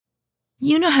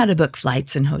You know how to book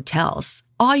flights and hotels.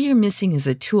 All you're missing is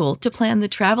a tool to plan the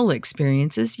travel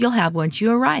experiences you'll have once you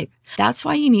arrive. That's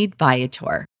why you need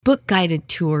Viator. Book guided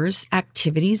tours,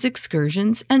 activities,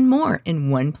 excursions, and more in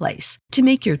one place to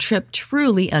make your trip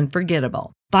truly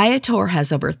unforgettable. Viator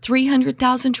has over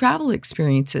 300,000 travel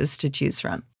experiences to choose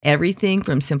from. Everything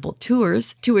from simple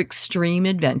tours to extreme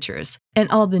adventures and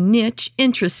all the niche,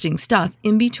 interesting stuff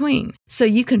in between. So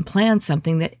you can plan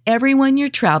something that everyone you're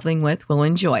traveling with will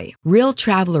enjoy. Real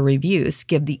traveler reviews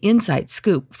give the inside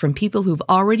scoop from people who've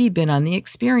already been on the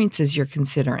experiences you're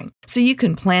considering. So you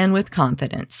can plan with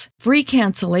confidence. Free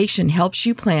cancellation helps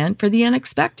you plan for the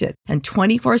unexpected. And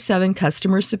 24/7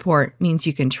 customer support means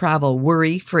you can travel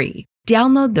worry-free.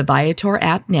 Download the Viator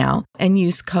app now and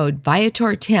use code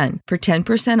Viator10 for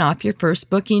 10% off your first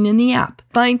booking in the app.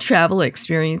 Find travel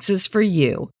experiences for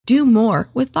you. Do more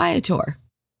with Viator.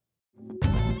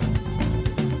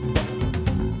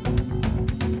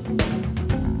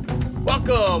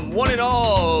 Welcome, one and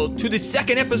all, to the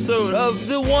second episode of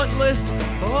the Want List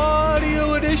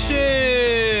Audio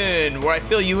Edition, where I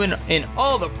fill you in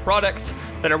all the products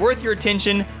that are worth your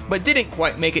attention but didn't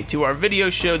quite make it to our video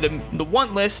show, the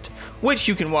Want List, which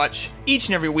you can watch each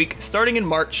and every week starting in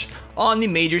March on the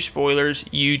Major Spoilers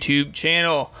YouTube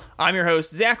channel. I'm your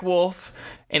host, Zach Wolf,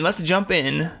 and let's jump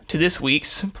in to this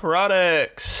week's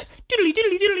products. Diddly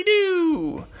diddly diddly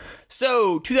doo.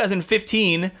 So,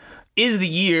 2015 is the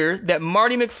year that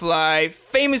Marty McFly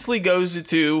famously goes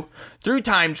through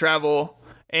time travel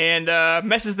and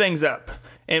messes things up.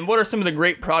 And what are some of the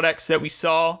great products that we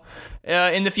saw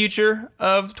in the future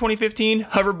of 2015?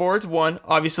 Hoverboards, one,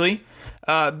 obviously.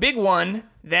 Big one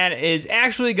that is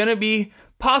actually going to be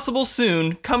possible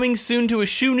soon, coming soon to a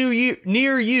shoe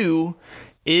near you,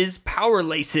 is Power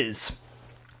Laces.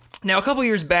 Now, a couple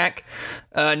years back,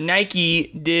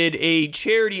 Nike did a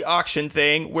charity auction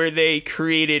thing where they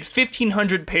created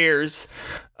 1,500 pairs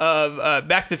of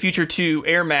Back to the Future 2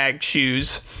 Air Mag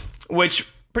shoes, which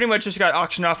pretty much just got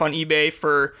auctioned off on eBay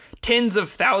for tens of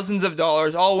thousands of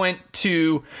dollars. All went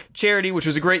to charity, which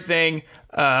was a great thing.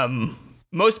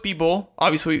 Most people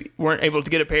obviously weren't able to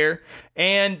get a pair,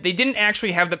 and they didn't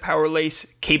actually have the Power Lace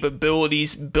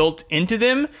capabilities built into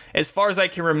them, as far as I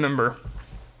can remember.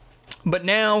 But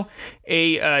now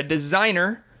a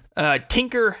designer,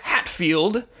 Tinker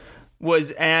Hatfield,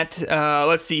 was at,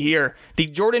 the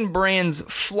Jordan Brand's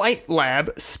Flight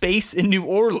Lab space in New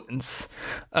Orleans.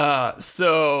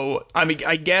 So,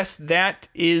 I guess that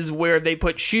is where they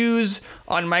put shoes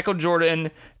on Michael Jordan,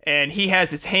 and he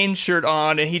has his Hanes shirt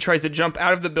on, and he tries to jump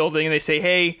out of the building, and they say,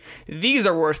 hey, these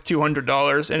are worth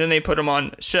 $200, and then they put them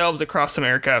on shelves across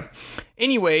America.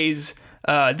 Anyways,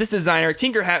 this designer,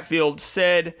 Tinker Hatfield,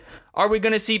 said, are we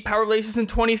going to see Power Laces in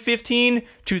 2015?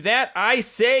 To that, I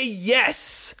say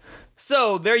yes!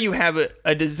 So, there you have it.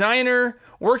 A designer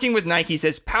working with Nike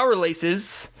says Power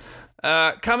Laces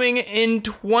coming in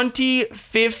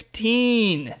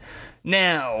 2015.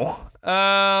 Now,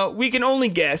 we can only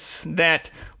guess that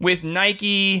with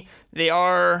Nike, they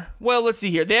are... Well, let's see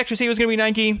here. They actually say it was going to be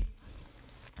Nike.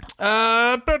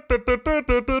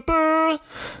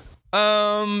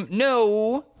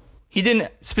 No. He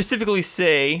didn't specifically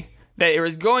say that it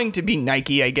was going to be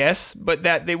Nike, I guess, but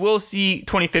that they will see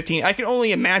 2015. I can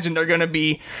only imagine they're going to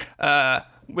be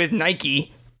with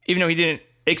Nike, even though he didn't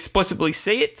explicitly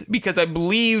say it, because I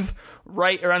believe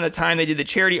right around the time they did the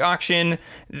charity auction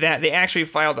that they actually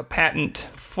filed a patent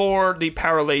for the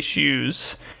Power Lace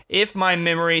shoes. If my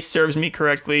memory serves me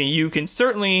correctly, you can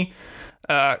certainly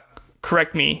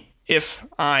correct me if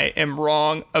I am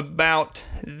wrong about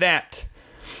that.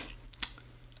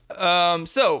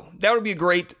 So that would be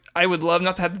great. I would love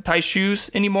not to have to tie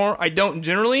shoes anymore. I don't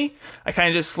generally. I kind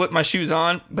of just slip my shoes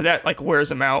on, but that wears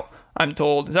them out, I'm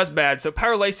told. That's bad. So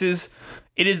Power Laces,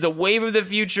 it is the wave of the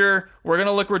future. We're going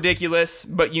to look ridiculous,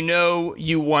 but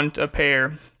you want a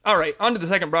pair. All right, on to the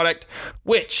second product,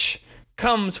 which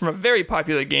comes from a very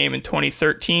popular game in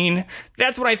 2013.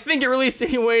 That's when I think it released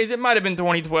anyways. It might have been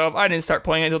 2012. I didn't start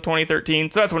playing it until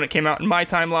 2013, so that's when it came out in my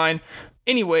timeline.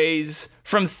 Anyways,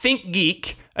 from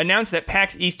ThinkGeek, announced at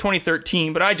PAX East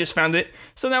 2013, but I just found it,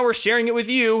 so now we're sharing it with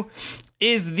you,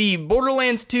 is the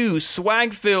Borderlands 2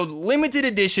 swag-filled limited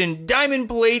edition diamond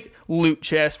plate loot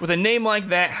chest. With a name like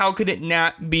that, how could it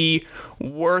not be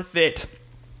worth it?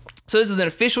 So this is an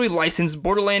officially licensed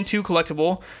Borderlands 2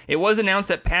 collectible. It was announced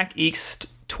at PAX East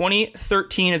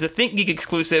 2013 as a ThinkGeek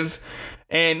exclusive.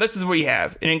 And this is what you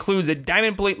have. It includes a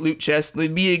diamond plate loot chest, the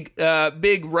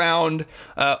big round,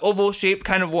 oval-shaped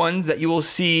kind of ones that you will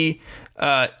see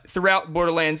throughout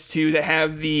Borderlands 2 that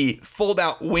have the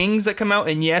fold-out wings that come out,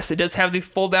 and yes, it does have the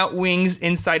fold-out wings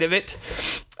inside of it.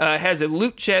 It has a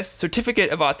loot chest, certificate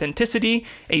of authenticity,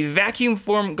 a vacuum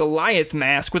form Goliath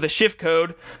mask with a shift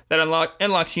code that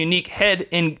unlocks a unique head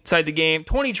inside the game,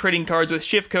 20 trading cards with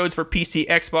shift codes for PC,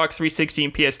 Xbox 360,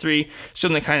 and PS3,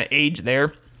 showing the kind of age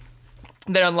there.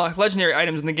 That unlock legendary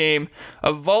items in the game,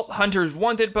 a Vault Hunter's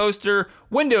Wanted poster,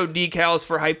 window decals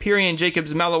for Hyperion,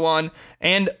 Jacobs, Malawan,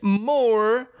 and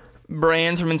more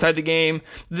brands from inside the game.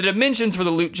 The dimensions for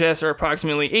the loot chest are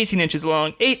approximately 18 inches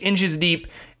long, 8 inches deep,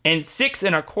 and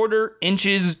 6.25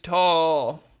 inches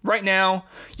tall. Right now,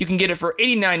 you can get it for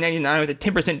 $89.99 with a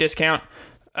 10% discount,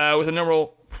 with a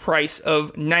normal price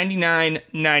of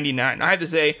 $99.99. I have to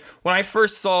say, when I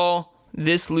first saw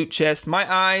this loot chest,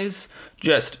 my eyes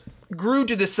just grew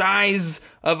to the size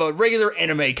of a regular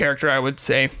anime character, I would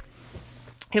say.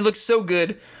 It looks so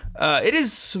good. It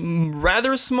is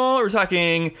rather small. We're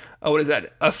talking, what is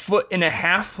that,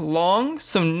 1.5 feet long,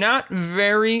 so not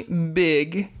very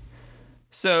big.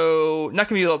 So not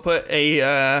going to be able to put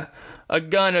a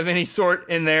gun of any sort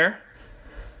in there.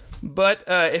 But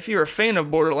if you're a fan of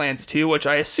Borderlands 2, which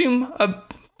I assume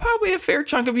probably a fair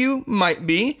chunk of you might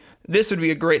be, this would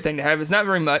be a great thing to have. It's not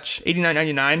very much,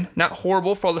 $89.99. Not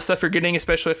horrible for all the stuff you're getting,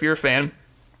 especially if you're a fan.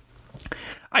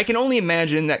 I can only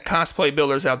imagine that cosplay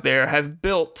builders out there have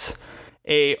built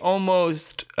a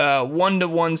almost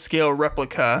 1-to-1 scale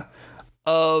replica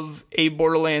of a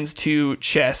Borderlands 2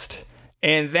 chest.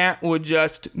 And that would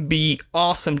just be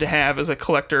awesome to have as a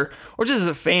collector, or just as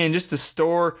a fan, just to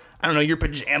store, I don't know, your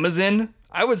pajamas in.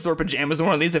 I would store pajamas in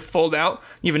one of these that fold out.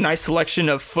 You have a nice selection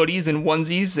of footies and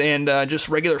onesies and just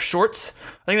regular shorts.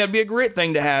 I think that'd be a great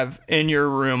thing to have in your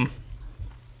room.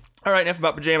 All right, enough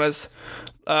about pajamas.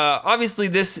 Obviously,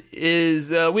 this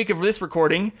is week of this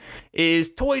recording is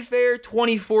Toy Fair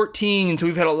 2014. So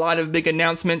we've had a lot of big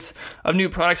announcements of new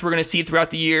products we're going to see throughout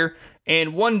the year.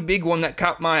 And one big one that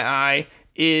caught my eye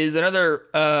is another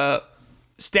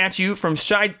statue from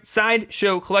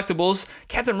Sideshow Collectibles,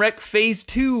 Captain Rek Phase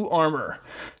 2 armor.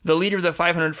 The leader of the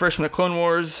 501st from the Clone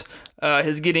Wars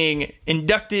is getting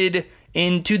inducted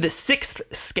into the 6th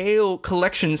Scale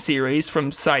Collection series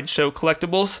from Sideshow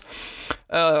Collectibles.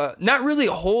 Not really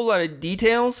a whole lot of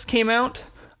details came out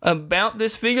about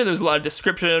this figure. There's a lot of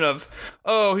description of,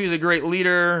 he's a great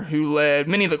leader who led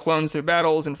many of the clones through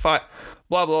battles and fought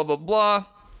blah, blah, blah, blah.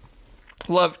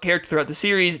 Loved character throughout the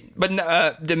series, but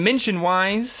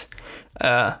dimension-wise,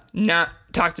 not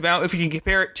talked about. If you can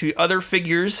compare it to other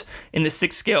figures in the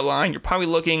 6th scale line, you're probably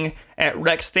looking at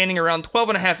Rex standing around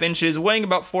 12.5 inches, weighing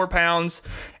about 4 pounds,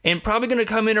 and probably going to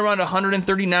come in around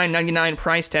 $139.99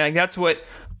 price tag. That's what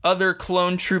other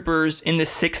clone troopers in the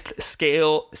 6th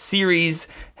scale series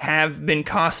have been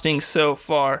costing so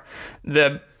far.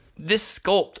 This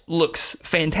sculpt looks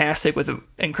fantastic with an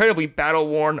incredibly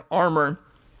battle-worn armor.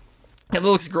 It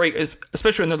looks great,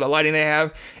 especially under the lighting they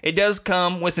have. It does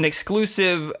come with an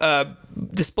exclusive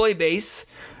display base,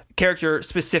 character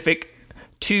specific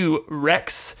to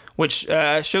Rex, which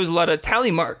shows a lot of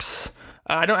tally marks.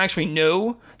 I don't actually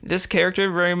know this character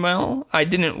very well. I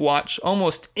didn't watch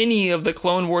almost any of the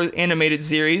Clone Wars animated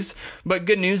series, but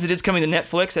good news, it is coming to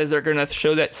Netflix as they're going to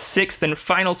show that 6th and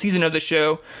final season of the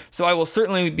show, so I will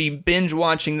certainly be binge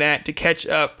watching that to catch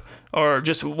up or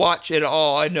just watch it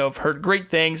all. I know I've heard great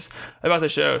things about the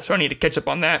show, so I need to catch up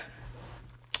on that.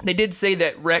 They did say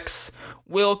that Rex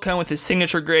will come with his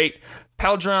signature great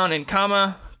Paldron and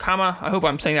Kama, I hope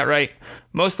I'm saying that right.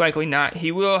 Most likely not.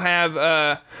 He will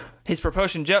have his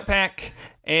propulsion jetpack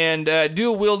and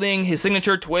dual wielding his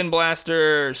signature twin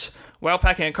blasters while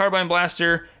packing a carbine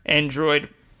blaster and droid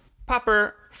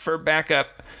popper for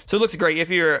backup. So it looks great. If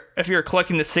you're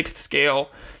collecting the 6th scale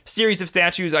series of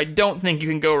statues, I don't think you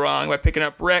can go wrong by picking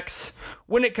up Rex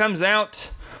when it comes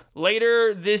out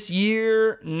later this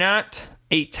year. Not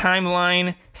a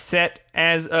timeline set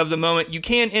as of the moment. You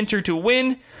can enter to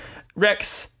win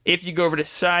Rex if you go over to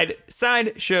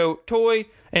Sideshow Toy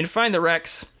and find the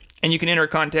Rex, and you can enter a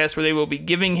contest where they will be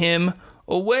giving him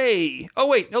away. Oh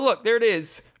wait, no, look, there it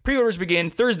is. Pre-orders begin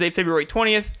Thursday, February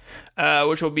 20th,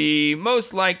 which will be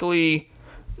most likely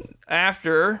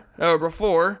after or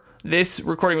before this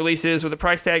recording releases, with a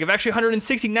price tag of actually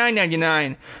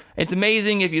 $169.99. It's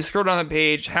amazing if you scroll down the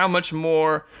page how much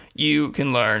more you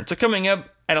can learn. So coming up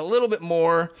at a little bit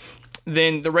more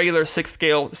than the regular 6th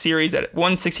scale series at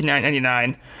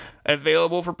 $169.99.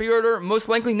 Available for pre-order most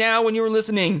likely now when you were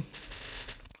listening.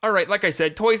 All right, like I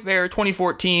said, Toy Fair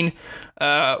 2014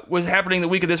 was happening the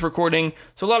week of this recording,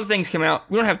 so a lot of things came out.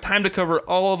 We don't have time to cover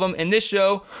all of them in this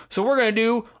show, so we're going to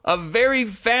do a very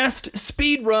fast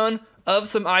speed run of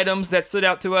some items that stood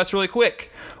out to us really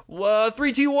quick.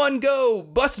 3, 2, 1, go!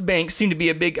 Bust banks seem to be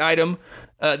a big item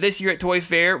this year at Toy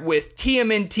Fair, with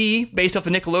TMNT, based off the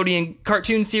Nickelodeon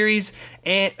cartoon series,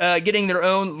 and getting their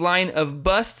own line of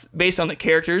busts based on the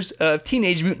characters of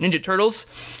Teenage Mutant Ninja Turtles.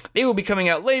 They will be coming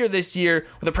out later this year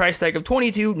with a price tag of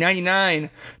 $22.99.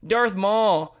 Darth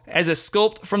Maul, as a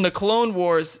sculpt from the Clone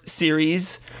Wars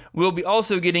series, will be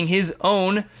also getting his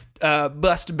own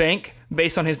bust bank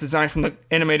based on his design from the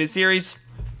animated series.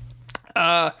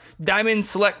 Diamond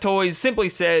Select Toys simply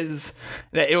says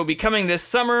that it will be coming this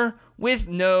summer with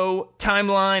no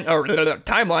timeline, or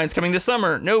timeline's coming this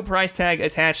summer, no price tag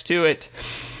attached to it.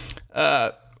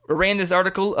 We ran this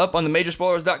article up on the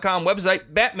MajorSpoilers.com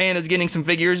website. Batman is getting some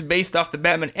figures based off the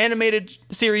Batman animated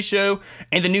series show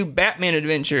and the new Batman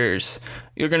Adventures.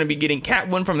 You're going to be getting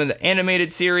Catwoman from the animated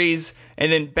series,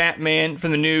 and then Batman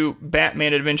from the new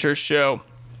Batman Adventures show.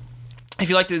 If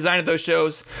you like the design of those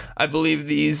shows, I believe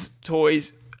these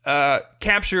toys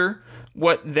capture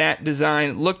what that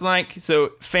design looked like.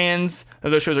 So fans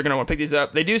of those shows are going to want to pick these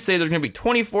up. They do say there's going to be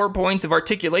 24 points of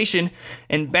articulation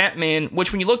in Batman,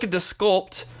 which when you look at the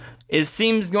sculpt, it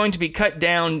seems going to be cut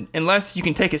down unless you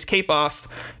can take his cape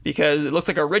off, because it looks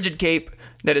like a rigid cape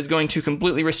that is going to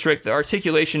completely restrict the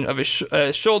articulation of his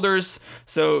shoulders.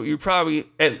 So you're probably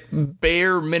at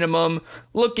bare minimum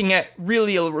looking at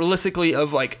really realistically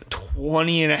of like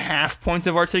 20 and a half points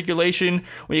of articulation.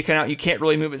 When you count out, you can't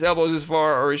really move his elbows as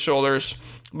far or his shoulders,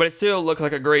 but it still looks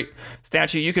like a great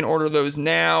statue. You can order those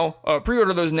now,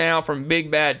 pre-order those now from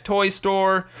Big Bad Toy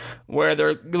Store, where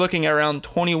they're looking at around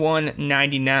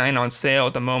 $21.99 on sale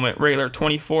at the moment, regular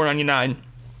 $24.99.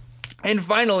 And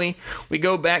finally, we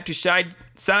go back to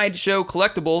Sideshow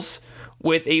Collectibles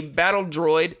with a Battle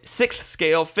Droid 6th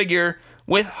scale figure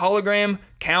with hologram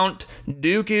Count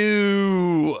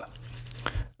Dooku.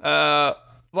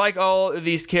 Like all of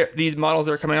these models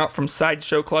that are coming out from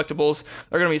Sideshow Collectibles,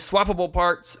 they're going to be swappable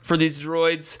parts for these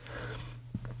droids.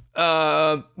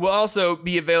 Will also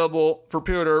be available for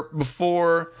pre-order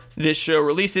before this show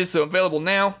releases, so available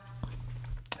now.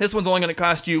 This one's only going to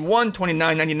cost you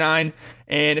 $29.99,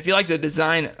 and if you like the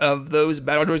design of those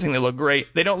battle droids, I think they look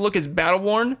great. They don't look as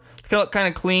battle-worn. They look kind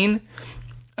of clean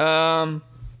for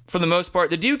the most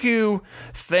part. The Dooku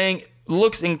thing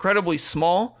looks incredibly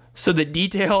small, so the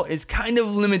detail is kind of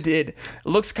limited. It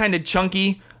looks kind of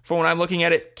chunky from when I'm looking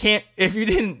at it. If you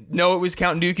didn't know it was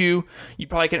Count Dooku, you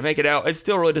probably couldn't make it out. It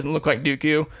still really doesn't look like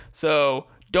Dooku, so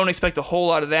don't expect a whole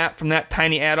lot of that from that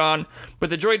tiny add-on, but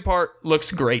the droid part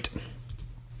looks great.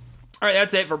 All right,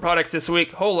 that's it for products this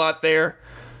week. Whole lot there.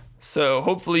 So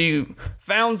hopefully you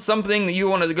found something that you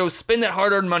wanted to go spend that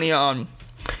hard-earned money on.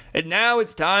 And now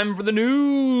it's time for the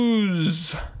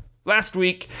news. Last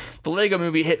week, the Lego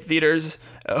Movie hit theaters.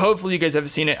 Hopefully you guys have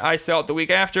seen it. I saw it the week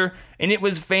after, and it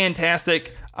was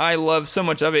fantastic. I love so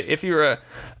much of it. If you're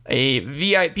a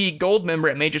VIP gold member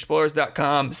at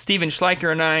Majorspoilers.com, Steven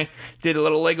Schleicher and I did a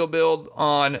little Lego build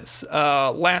on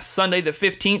last Sunday, the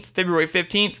 15th, February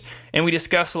 15th, and we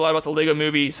discussed a lot about the Lego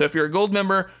Movie. So if you're a gold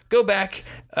member, go back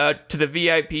to the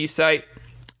VIP site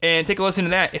and take a listen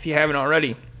to that if you haven't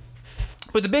already.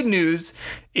 But the big news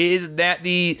is that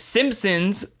the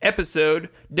Simpsons episode,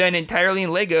 done entirely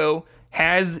in Lego,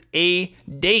 has a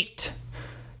date.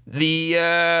 The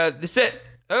set...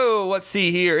 Oh, let's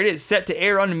see here. It is set to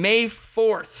air on May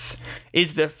 4th.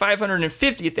 It's the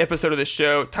 550th episode of the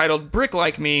show, titled Brick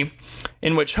Like Me,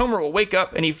 in which Homer will wake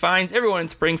up and he finds everyone in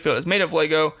Springfield is made of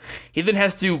Lego. He then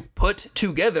has to put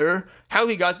together how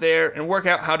he got there and work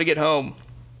out how to get home.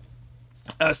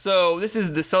 So this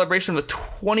is the celebration of the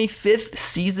 25th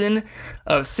season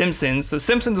of Simpsons. So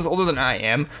Simpsons is older than I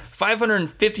am.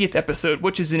 550th episode,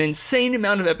 which is an insane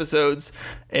amount of episodes.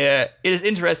 It is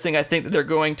interesting, I think, that they're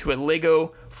going to a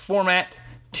Lego format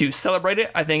to celebrate it.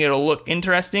 I think it'll look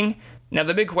interesting. Now,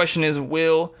 the big question is,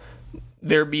 will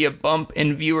there be a bump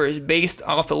in viewers based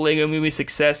off the Lego Movie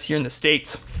success here in the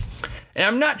States? And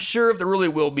I'm not sure if there really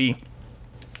will be.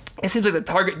 It seems like the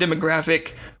target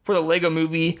demographic for the Lego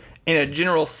Movie in a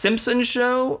general Simpsons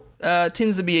show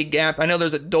tends to be a gap. I know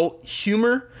there's adult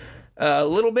humor a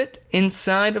little bit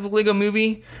inside of the Lego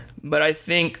Movie, but I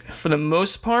think for the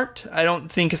most part, I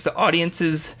don't think if the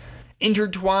audiences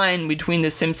intertwine between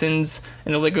the Simpsons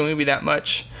and the Lego Movie that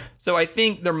much. So I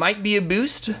think there might be a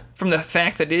boost from the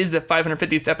fact that it is the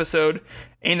 550th episode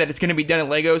and that it's going to be done in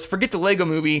Legos. Forget the Lego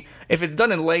Movie. If it's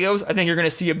done in Legos, I think you're going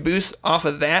to see a boost off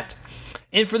of that.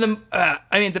 And for them,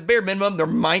 at the bare minimum, there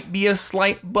might be a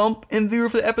slight bump in viewer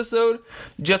for the episode,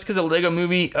 just because a Lego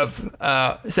movie of,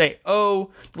 the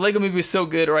Lego movie is so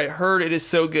good, or I heard it is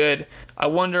so good. I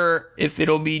wonder if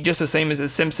it'll be just the same as The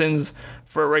Simpsons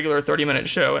for a regular 30-minute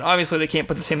show. And obviously, they can't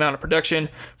put the same amount of production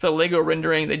for the Lego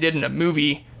rendering they did in a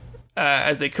movie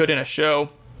as they could in a show.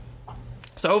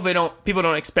 So hopefully people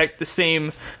don't expect the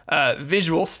same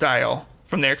visual style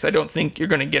from there, because I don't think you're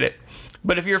going to get it.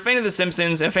 But if you're a fan of The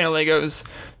Simpsons and a fan of Legos,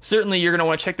 certainly you're going to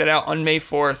want to check that out on May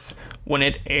 4th when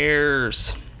it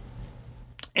airs.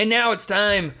 And now it's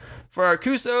time for our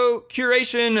Cuso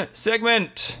Curation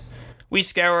segment. We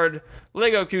scoured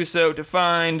Lego Cuso to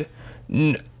find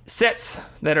sets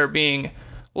that are being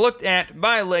looked at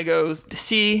by Legos to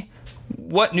see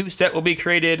what new set will be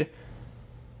created.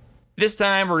 This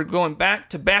time we're going back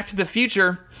to the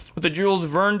Future with the Jules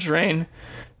Verne train.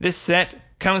 This set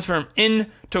comes from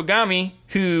Intogami,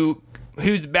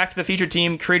 whose Back to the Future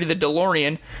team created the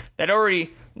DeLorean that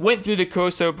already went through the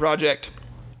Cuso project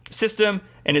system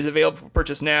and is available for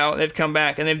purchase now. They've come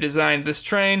back and they've designed this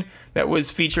train that was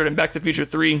featured in Back to the Future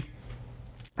 3.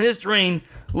 This train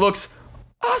looks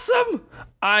awesome!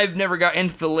 I've never got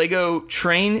into the Lego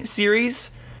train series.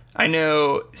 I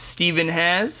know Steven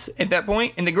has at that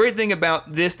point. And the great thing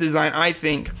about this design, I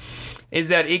think, is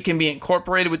that it can be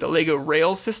incorporated with the Lego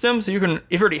rails system. So if you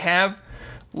already have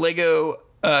Lego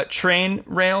train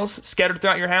rails scattered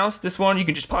throughout your house, this one you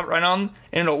can just pop it right on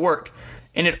and it'll work.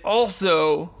 And it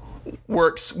also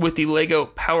works with the Lego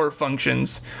power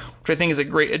functions, which I think is a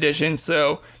great addition.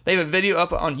 So they have a video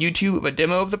up on YouTube of a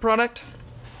demo of the product.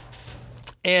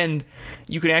 And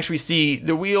you can actually see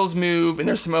the wheels move, and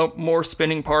there's some more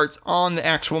spinning parts on the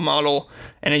actual model,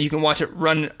 and then you can watch it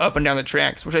run up and down the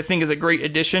tracks, which I think is a great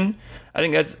addition. I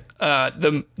think that's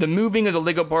the moving of the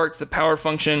Lego parts, the power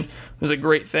function was a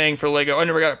great thing for Lego. I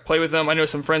never got to play with them. I know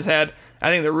some friends had. I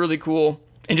think they're really cool,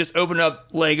 and just open up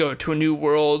Lego to a new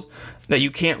world that you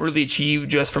can't really achieve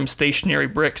just from stationary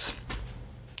bricks.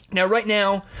 Now, right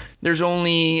now, there's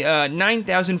only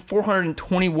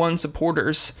 9,421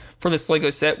 supporters for this Lego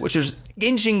set, which is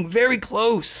inching very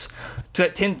close to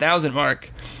that 10,000 mark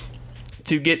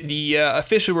to get the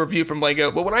official review from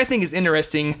Lego. But what I think is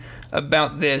interesting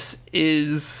about this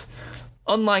is,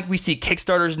 unlike we see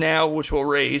Kickstarters now, which will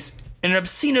raise an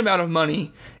obscene amount of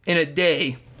money in a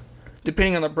day,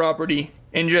 depending on the property,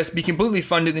 and just be completely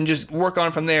funded and just work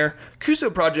on from there,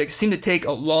 Cuso projects seem to take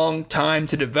a long time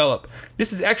to develop.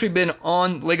 This has actually been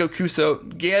on Lego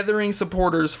Cuso, gathering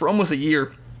supporters for almost a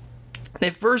year.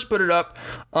 They first put it up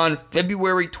on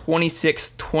February 26,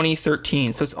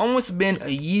 2013, so it's almost been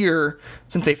a year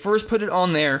since they first put it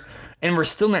on there, and we're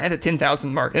still not at the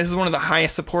 10,000 mark. This is one of the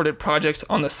highest supported projects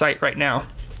on the site right now.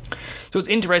 So it's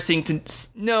interesting to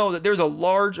know that there's a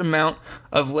large amount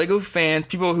of Lego fans,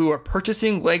 people who are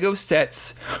purchasing Lego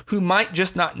sets, who might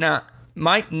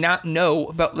not know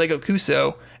about Lego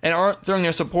Cuso and aren't throwing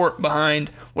their support behind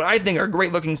what I think are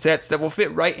great looking sets that will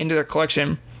fit right into their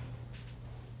collection.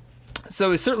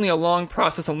 So it's certainly a long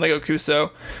process on Lego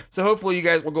Cuso. So hopefully you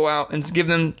guys will go out and give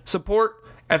them support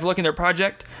after looking at their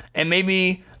project, and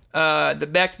maybe the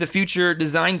Back to the Future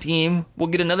design team will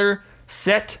get another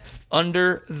set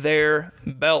under their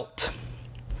belt.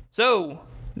 So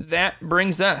that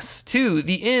brings us to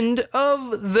the end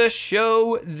of the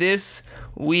show this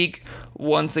week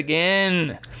once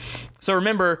again. So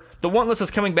remember, the Want List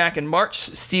is coming back in March.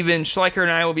 Steven Schleicher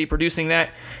and I will be producing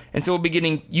that, and so we'll be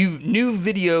getting you new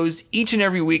videos each and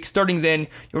every week starting then.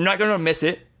 You're not going to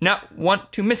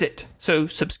want to miss it. So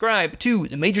subscribe to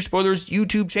the Major Spoilers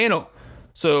YouTube channel,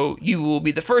 so you will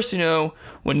be the first to know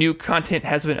when new content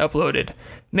has been uploaded.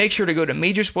 Make sure to go to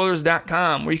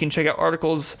majorspoilers.com, where you can check out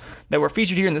articles that were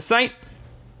featured here in the site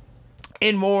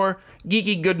and more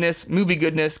geeky goodness, movie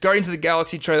goodness. Guardians of the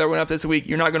Galaxy trailer went up this week.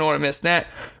 You're not going to want to miss that.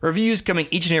 Reviews coming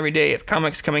each and every day of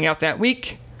comics coming out that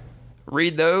week.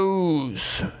 Read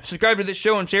those. Subscribe to this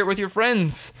show and share it with your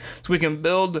friends so we can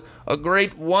build a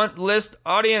great want list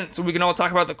audience, so we can all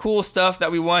talk about the cool stuff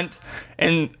that we want,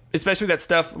 and especially that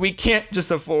stuff we can't just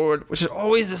afford, which is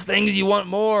always the things you want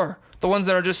more. The ones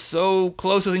that are just so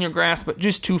close within your grasp, but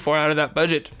just too far out of that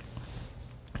budget.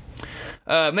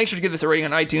 Make sure to give this a rating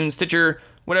on iTunes, Stitcher,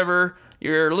 whatever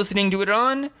you're listening to it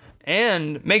on.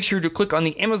 And make sure to click on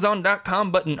the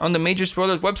Amazon.com button on the Major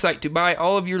Spoilers website to buy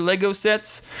all of your Lego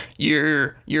sets,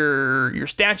 your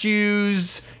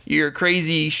statues, your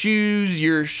crazy shoes,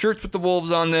 your shirts with the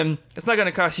wolves on them. It's not going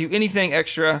to cost you anything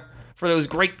extra for those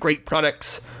great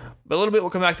products. But a little bit will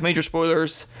come back to Major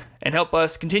Spoilers and help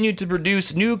us continue to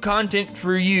produce new content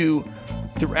for you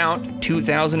throughout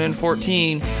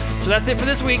 2014. So that's it for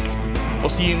this week. We'll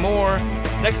see you more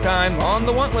next time on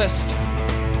The Want List.